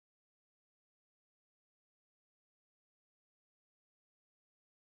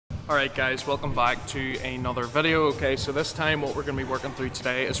Alright guys, welcome back to another video. Okay, so this time what we're going to be working through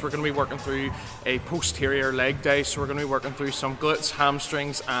today is we're going to be working through a posterior leg day. So we're going to be working through some glutes,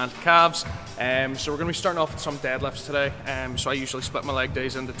 hamstrings and calves. So we're going to be starting off with some deadlifts today. So I usually split my leg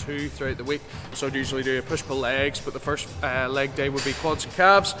days into two throughout the week. So I'd usually do a push-pull legs, but the first leg day would be quads and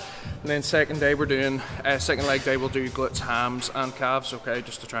calves. And then second leg day we'll do glutes, hams and calves, okay,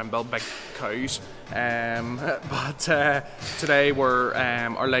 just to try and build big cows. Today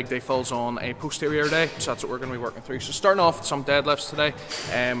our leg day falls on a posterior day, so that's what we're going to be working through. So starting off with some deadlifts today,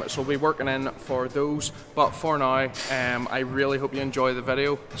 so we'll be working in for those, but for now I really hope you enjoy the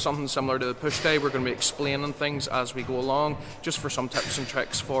video. Something similar to the push day, we're going to be explaining things as we go along, just for some tips and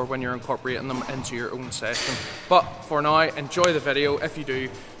tricks for when you're incorporating them into your own session. But for now, enjoy the video. If you do,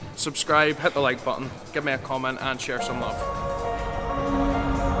 subscribe, hit the like button, give me a comment and share some love.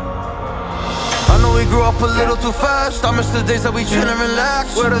 We grew up a little too fast. I miss the days that we chill and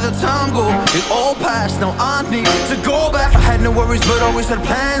relax. Where did the time go? It all passed, now I need to go back. I had no worries but always had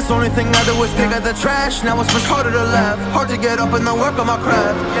plans. The only thing I did was dig out the trash. Now it's much harder to laugh, hard to get up and then work on my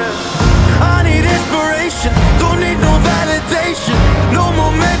craft. I need inspiration, don't need no validation, no more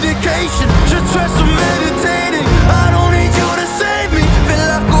medication, just try some meditating. I don't need you to save me, feel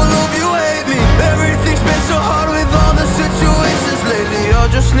like all of you hate me. Everything's been so hard with all the situations lately. I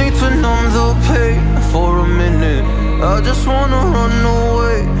just need to numb the pain for a minute. I just wanna run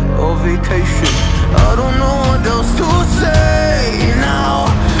away on vacation. I don't know what else to say now.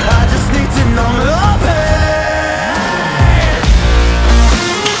 I just need to numb the pain.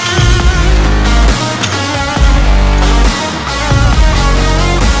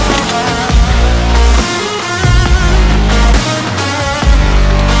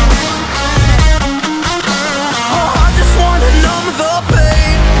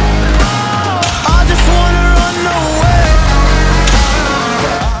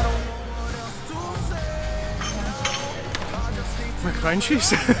 My clown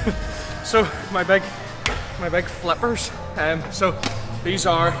shoes. So my big flippers. So these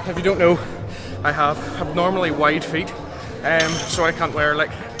are, if you don't know, I have abnormally wide feet, so I can't wear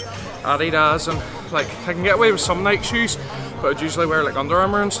like Adidas, and like I can get away with some Nike shoes, but I'd usually wear like Under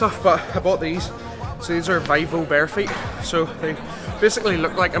Armour and stuff. But I bought these, so these are Vivo bare feet, so they basically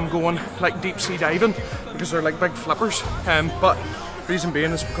look like I'm going like deep sea diving because they're like big flippers. But reason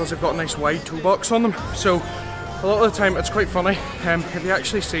being is because they've got a nice wide toe box on them. So a lot of the time it's quite funny, if you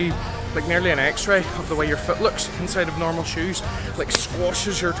actually see like nearly an x-ray of the way your foot looks inside of normal shoes, like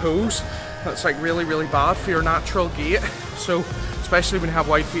squashes your toes. That's like really bad for your natural gait. So especially when you have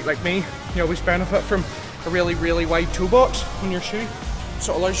wide feet like me, you always benefit from a really wide toe box on your shoe.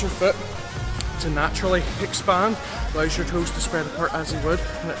 So it allows your foot to naturally expand, allows your toes to spread apart as you would,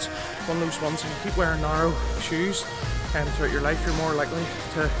 and it's one of those ones, if you keep wearing narrow shoes throughout your life, you're more likely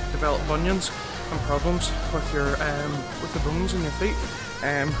to develop bunions and problems with the bones in your feet.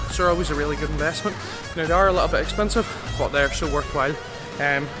 So they're always a really good investment. Now they are a little bit expensive, but they're so worthwhile.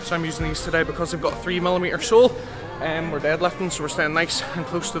 So I'm using these today because they've got a 3mm sole. We're deadlifting, so we're staying nice and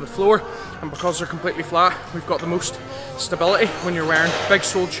close to the floor, and because they're completely flat, we've got the most stability. When you're wearing big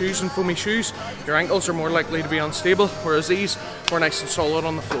soled shoes and foamy shoes, your ankles are more likely to be unstable, whereas these were nice and solid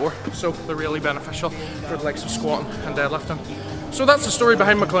on the floor, so they're really beneficial for the likes of squatting and deadlifting. So that's the story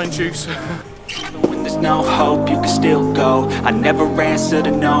behind my clown shoes. When there's no hope, you can still go. I never answer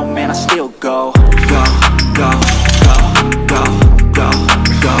to no, man, I still go. Go, go, go, go, go,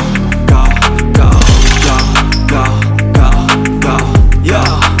 go, go, go, go, go,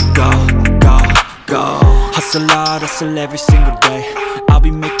 go, go, go. Hustle hard, hustle every single day. I'll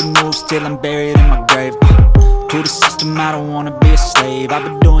be making moves till I'm buried in my grave. To the system, I don't wanna be a slave. I've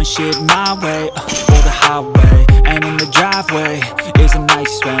been doing shit my way, or the highway. And in the driveway is a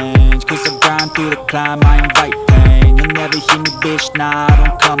nice range, cause I grind through the climb, I invite pain. You'll never hear me, bitch, nah, I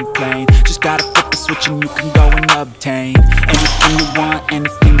don't complain. Just gotta flip the switch and you can go and obtain anything you want,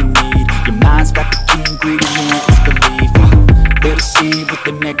 anything you need. Your mind's got the key ingredient, it's belief. They'll deceive with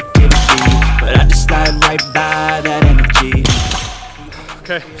the negativity, but I just slide right by that energy.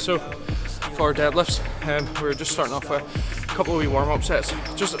 Okay, so for our deadlifts, we're just starting off with a couple of wee warm-up sets,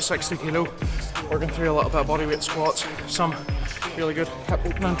 just at 60 kilo, working through a little bit of bodyweight squats, some really good hip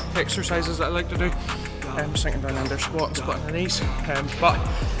opening exercises that I like to do, sinking down under squat, splitting the knees, but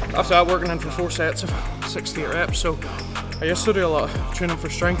after that working in for 4 sets of 68 reps. So I used to do a lot of training for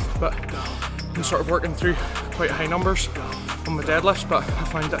strength, but I'm sort of working through quite high numbers on my deadlifts, but I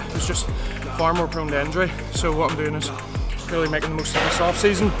find that it's just far more prone to injury. So what I'm doing is really making the most of this off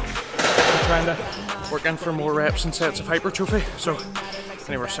season. I'm trying to work in for more reps and sets of hypertrophy. So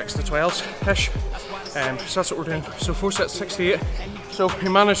anywhere 6 to 12s-ish. So that's what we're doing. So 4 sets, 68. So we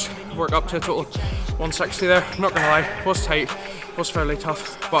managed to work up to a total 160 there. I'm not gonna lie, it was tight, it was fairly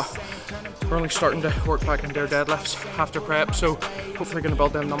tough, but we're only starting to work back into our deadlifts after prep, so hopefully gonna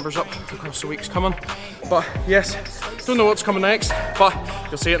build them numbers up across the weeks coming. But yes, don't know what's coming next, but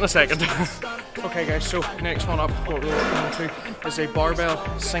you'll see it in a second. Okay guys, so next one up, what we're going to is a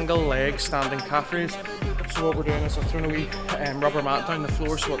barbell single leg standing calf raise. So what we're doing is I've thrown a wee rubber mat down the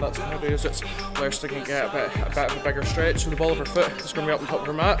floor, so what that's going to do is it's allows us to get a bit of a bigger stretch. So the ball of our foot is going to be up on top of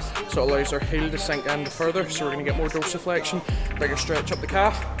our mat, so it allows our heel to sink in further, so we're going to get more dorsiflexion, bigger stretch up the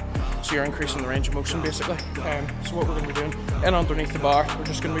calf. So you're increasing the range of motion basically. So what we're going to be doing, in underneath the bar, we're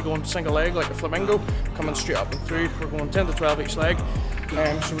just going to be going single leg like a flamingo, coming straight up and through. We're going 10 to 12 each leg.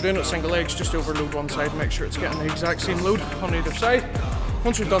 So we're doing it single legs, just overload one side, make sure it's getting the exact same load on either side.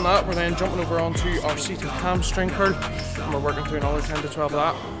 Once we've done that, we're then jumping over onto our seated hamstring curl, and we're working through another 10 to 12 of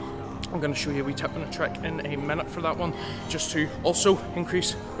that. I'm going to show you a wee tip and a trick in a minute for that one, just to also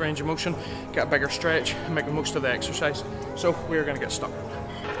increase the range of motion, get a bigger stretch, and make the most of the exercise. So we're going to get stuck.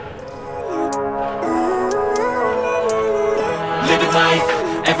 Living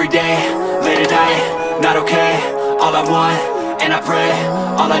life, every day, late at night, not okay. All I want, and I pray,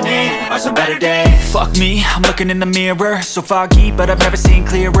 all I need are some better days. Fuck me, I'm looking in the mirror, so foggy, but I've never seen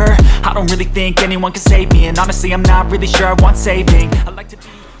clearer. I don't really think anyone can save me, and honestly I'm not really sure I want saving. I like to be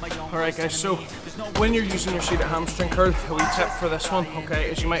my own. Alright guys, so when you're using your seated hamstring curl, a wee tip for this one,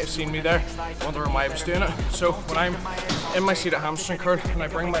 okay, as you might have seen me there, wondering why I was doing it. So when I'm in my seated hamstring curl and I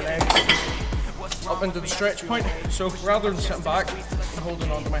bring my legs up into the stretch point, so rather than sitting back and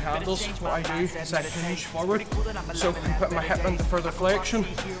holding onto my handles, what I do is I hinge forward. So I'm putting my hip into further flexion.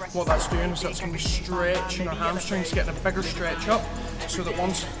 What that's doing is that's going to be stretching our hamstrings, getting a bigger stretch up, so that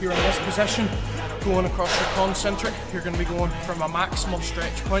once you're in this position, going across your concentric, you're going to be going from a maximal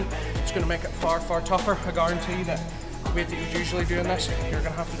stretch point. It's going to make it far, far tougher. I guarantee that the weight that you're usually doing this, you're going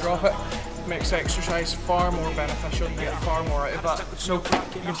to have to drop it. Makes exercise far more beneficial, you get far more out of that. So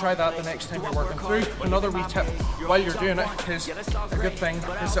you can try that the next time you're working through. Another wee tip while you're doing it is a good thing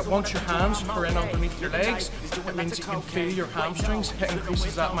is that once your hands are in underneath your legs, it means you can feel your hamstrings. It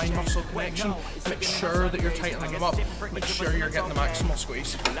increases that mind muscle connection. Make sure that you're tightening them up. Make sure you're getting the maximal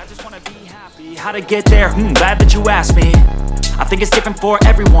squeeze. How to get there? Glad that you asked me. I think it's different for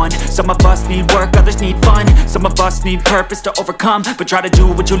everyone. Some of us need work, others need fun. Some of us need purpose to overcome. But try to do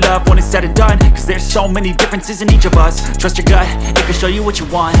what you love when it's said and done, cause there's so many differences in each of us. Trust your gut, it can show you what you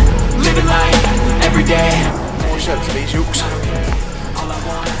want. Living life, every day. More sets of these yokes. All I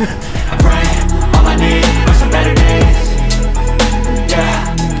want, I pray, all I need are some better days.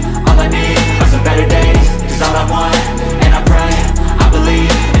 Yeah, all I need are some better days. Cause all I want, and I pray, I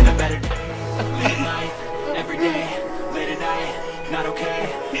believe in the better days. Living life, every day, late at night, not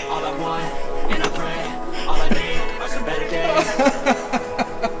okay. All I want, and I pray, all I need are some better days.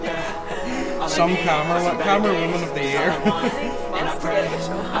 Some camera woman of the year. And I pray,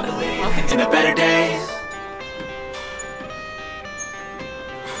 I believe in the better days.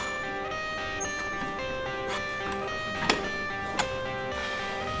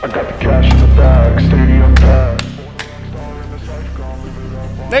 I got the cash in the bag, stadium packed.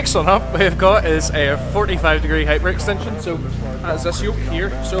 Next one up we've got is a 45-degree hyperextension. So as this yoke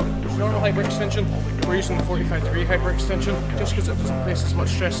here, so normal hyperextension, we're using the 45-degree hyperextension just because it doesn't place as much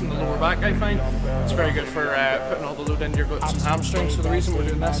stress in the lower back. I find it's very good for putting all the load into your glutes and hamstrings. So the reason we're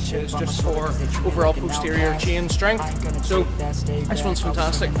doing this is just for overall posterior chain strength. So this one's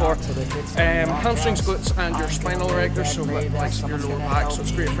fantastic for hamstrings, glutes and your spinal erectors, so the likes of your lower back. So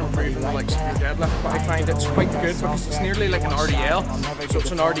it's great for improving the likes of your deadlift, but I find it's quite good because it's nearly like an RDL. So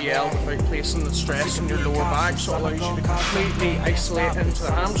it's an RDL without placing the stress in your lower back, so it allows you to completely isolate into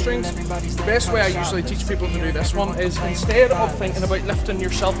the hamstrings. The best way I usually teach people to do this one is instead of thinking about lifting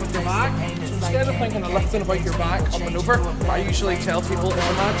yourself with your back, so instead of thinking of lifting about your back up and over, what I usually tell people is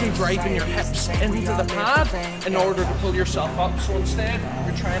imagine driving your hips into the pad in order to pull yourself up. So instead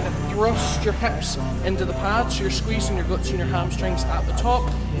you're trying to thrust your hips into the pad, so you're squeezing your glutes and your hamstrings at the top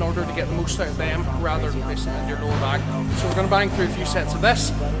in order to get the most out of them rather than placing them in your lower back. So we're going to bang through a few sets of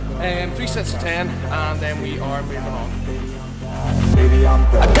this, 3 sets of 10, and then we are moving on. Baby, I'm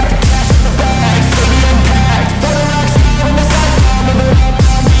back. I got the cash in the bag, stadium packed. For the rocks, on the sides, I'm moving up,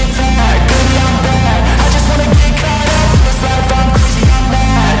 I'm the attack. Baby, I'm bad. I just wanna get caught up in this life, I'm crazy, I'm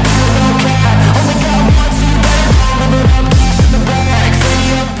mad. No cat, only got one, two, better call, moving up, cash in the bag,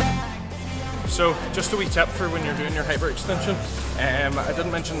 stadium packed. So just a wee tip for when you're doing your hyperextension. I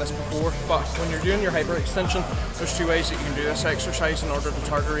didn't mention this before, but when you're doing your hyperextension, there's 2 ways that you can do this exercise in order to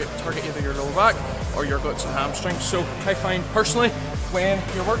target either your lower back or your glutes and hamstrings. So I find personally, when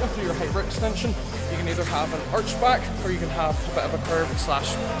you're working through your hyper extension, you can either have an arched back or you can have a bit of a curved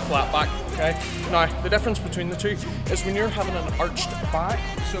slash flat back, okay? Now, the difference between the two is when you're having an arched back,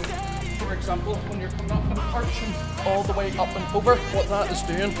 so for example, when you're coming up and arching all the way up and over, what that is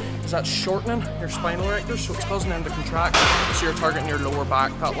doing is that's shortening your spinal erectors, so it's causing them to contract, so you're targeting your lower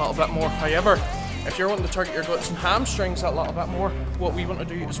back that little bit more. However, if you're wanting to target your glutes and hamstrings that little bit more, what we want to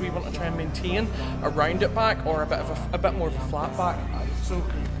do is we want to try and maintain a rounded back or a bit more of a flat back. So,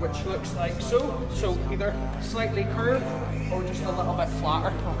 which looks like so. So either slightly curved or just a little bit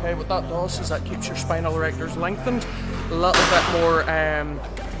flatter. Okay, what that does is that keeps your spinal erectors lengthened, a little bit more,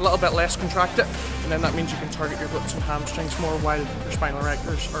 a little bit less contracted, and then that means you can target your glutes and hamstrings more while your spinal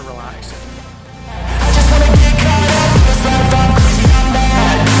erectors are relaxed.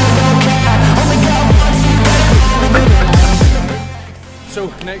 So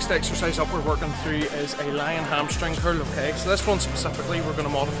next exercise up we're working through is a lion hamstring curl, okay? So this one specifically we're going to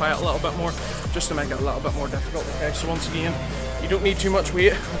modify it a little bit more just to make it a little bit more difficult, okay? So once again, you don't need too much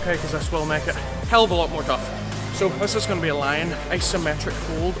weight, okay, because this will make it a hell of a lot more tough. So this is going to be a lion isometric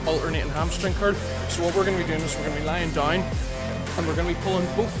hold alternating hamstring curl. So what we're going to be doing is we're going to be lying down and we're going to be pulling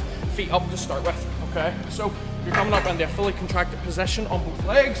both feet up to start with, okay? So you're coming up into a fully contracted position on both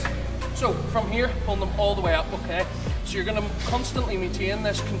legs. So from here, pulling them all the way up, okay? So you're going to constantly maintain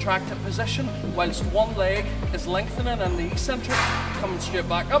this contracted position whilst one leg is lengthening and the eccentric coming straight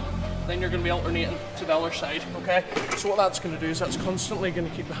back up. Then you're going to be alternating to the other side, okay? So what that's going to do is that's constantly going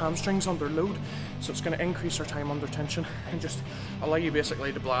to keep the hamstrings under load, so it's going to increase our time under tension and just allow you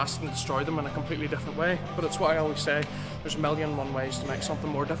basically to blast and destroy them in a completely different way. But it's what I always say, there's a million and one ways to make something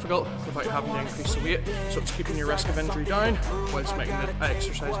more difficult without having to increase the weight. So it's keeping your risk of injury down whilst making the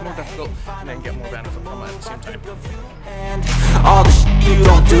exercise more difficult and then get more benefit from it at the same time. And all the shit you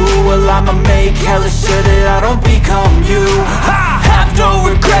don't do, well I'ma make hella sure that I don't become you. I have no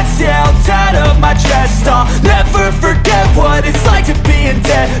regrets, yeah, I'm tied up my chest. I'll never forget what it's like to be in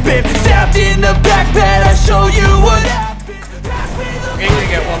debt. Been stabbed in the back bed, I'll show you what happens. I'm going to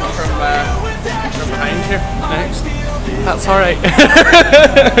get one from behind here next. That's alright.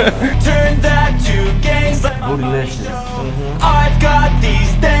 Turn that to gains. Bootylicious. I've got these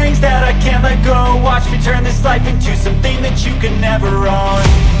things that I can't let go. Watch me turn this life into something that you can never own.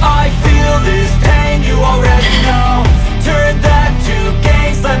 I feel this pain, you already know. Turn that to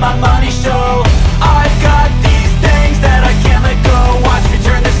gains, let my money show. I've got these things that I can't let go. Watch me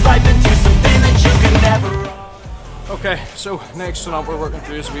turn this life into something that you can never own. Okay, so next one up we're working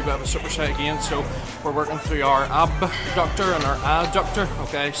through is a wee bit of a superset again. So we're working through our abductor and our adductor.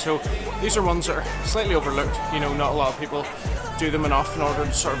 Okay, so these are ones that are slightly overlooked. You know, not a lot of people do them enough in order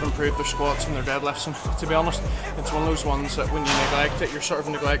to sort of improve their squats and their deadlifts, and to be honest, it's one of those ones that when you neglect it, you're sort of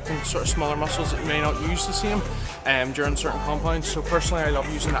neglecting sort of smaller muscles that you may not use the same during certain compounds. So personally I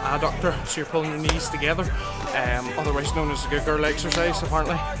love using the adductor, so you're pulling your knees together, otherwise known as the good girl exercise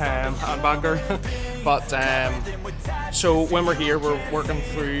apparently, and bad girl. But so when we're here, we're working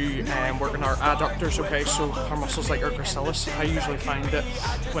through working our adductors, okay? So our muscles like our gracilis, I usually find that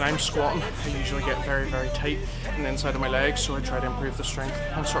when I'm squatting, I usually get very, very tight in the inside of my legs, so I try to improve the strength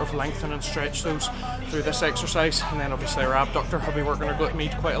and sort of lengthen and stretch those through this exercise. And then obviously our abductor, I'll be working our glute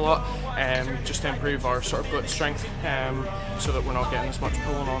med quite a lot, just to improve our sort of glute strength, so that we're not getting as much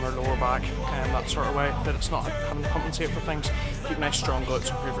pulling on our lower back and that sort of way, that it's not having to compensate for things. Keep nice strong glutes,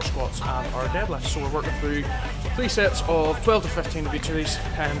 improve our squats and our deadlifts. So we're working through 3 sets of 12 to 15 of each of these,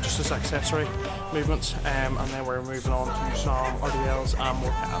 just as accessory movements, and then we're moving on to some RDLs and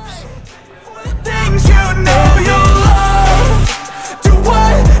more calves. Things you know you love, do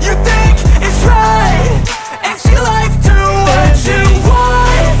what you think is right, and see life do what you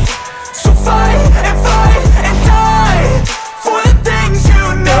want. So fight and die for the things you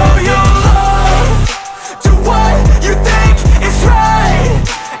know you love. Do what you think is right,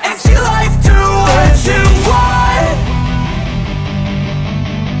 and see life do what you want.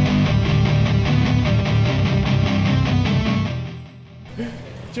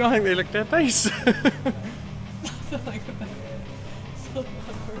 Do you not think they look dead nice?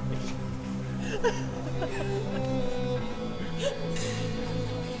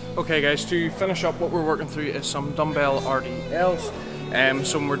 Okay guys, to finish up, what we're working through is some dumbbell RDLs.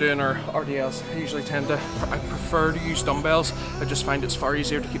 So when we're doing our RDLs, I prefer to use dumbbells. I just find it's far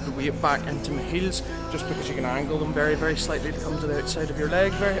easier to keep the weight back into my heels, just because you can angle them very, very slightly to come to the outside of your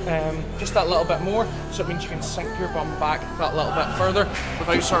leg, just that little bit more, so it means you can sink your bum back that little bit further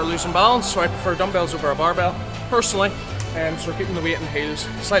without sort of losing balance. So I prefer dumbbells over a barbell, personally. So we're keeping the weight in the heels,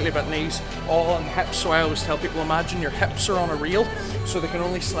 slightly bent knees, all on the hips. So I always tell people, imagine your hips are on a reel, so they can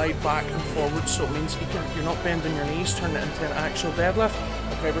only slide back and forward, so it means you're not bending your knees, turning it into an actual deadlift.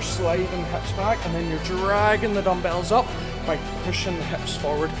 Okay, we're sliding the hips back, and then you're dragging the dumbbells up by pushing the hips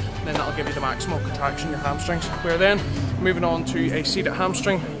forward, and then that'll give you the maximal contraction in your hamstrings. We're then moving on to a seated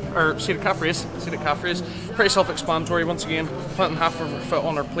hamstring, or seated calf raise. Seated calf raise, pretty self-explanatory. Once again, planting half of our foot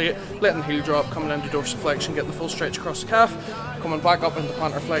on our plate, letting the heel drop, coming into dorsiflexion, getting the full stretch across the calf, coming back up into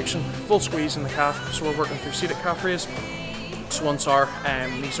plantar flexion, full squeeze in the calf. So we're working through seated calf raise. So once our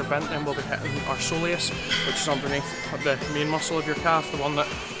knees are bent, then we'll be hitting our soleus, which is underneath the main muscle of your calf, the one that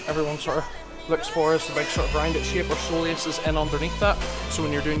everyone sort of looks for is the big sort of rounded shape. Our soleus is in underneath that. So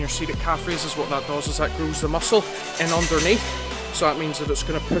when you're doing your seated calf raises, what that does is that grows the muscle in underneath. So that means that it's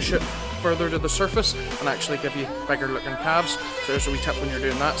going to push it further to the surface and actually give you bigger looking calves. So there's a wee tip when you're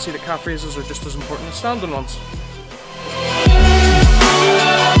doing that. Seated calf raises are just as important as standing ones.